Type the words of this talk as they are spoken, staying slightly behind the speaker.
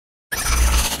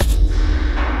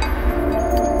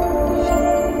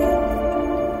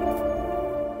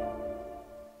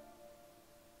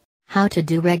How to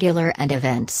do regular and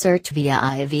event search via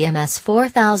iVMS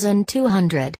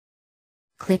 4200.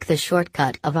 Click the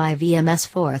shortcut of iVMS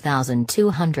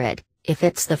 4200. If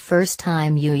it's the first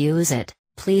time you use it,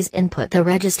 please input the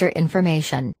register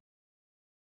information.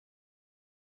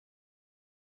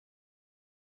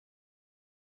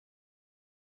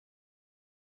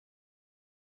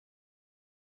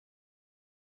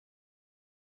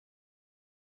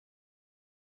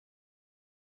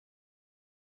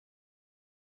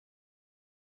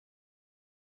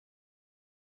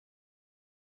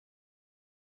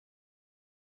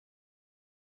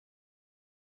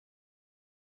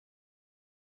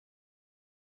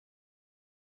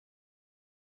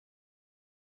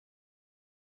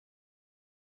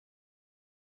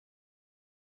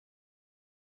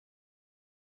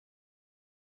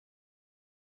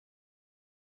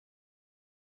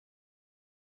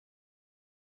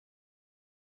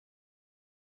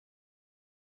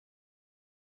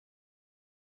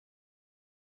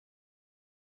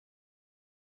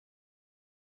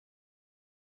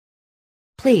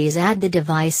 Please add the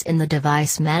device in the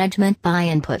device management by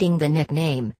inputting the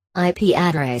nickname, IP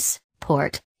address,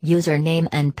 port, username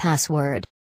and password.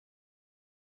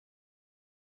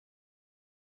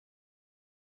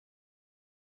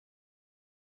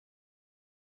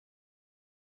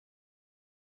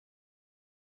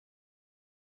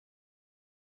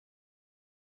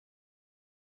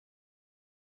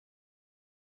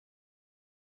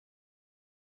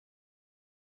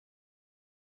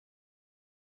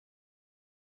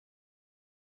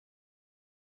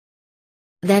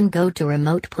 Then go to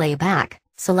Remote Playback,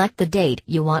 select the date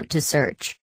you want to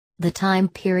search. The time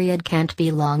period can't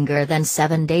be longer than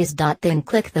 7 days. Then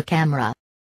click the camera.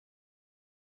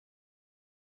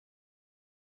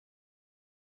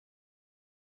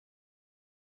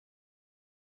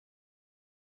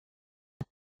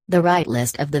 The right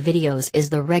list of the videos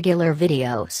is the regular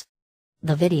videos.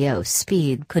 The video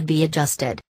speed could be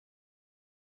adjusted.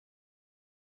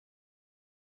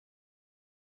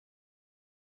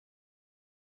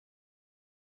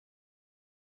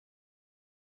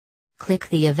 Click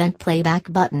the Event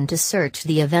Playback button to search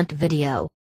the event video.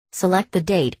 Select the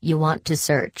date you want to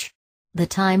search. The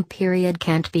time period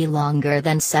can't be longer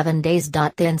than 7 days.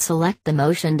 Then select the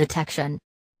motion detection.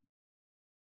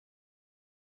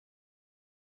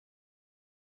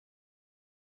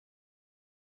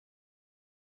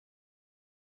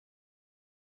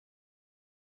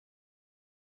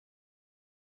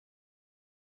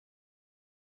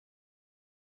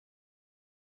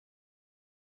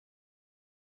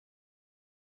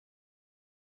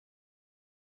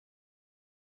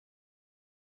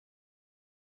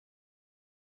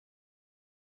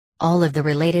 All of the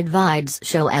related vids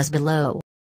show as below.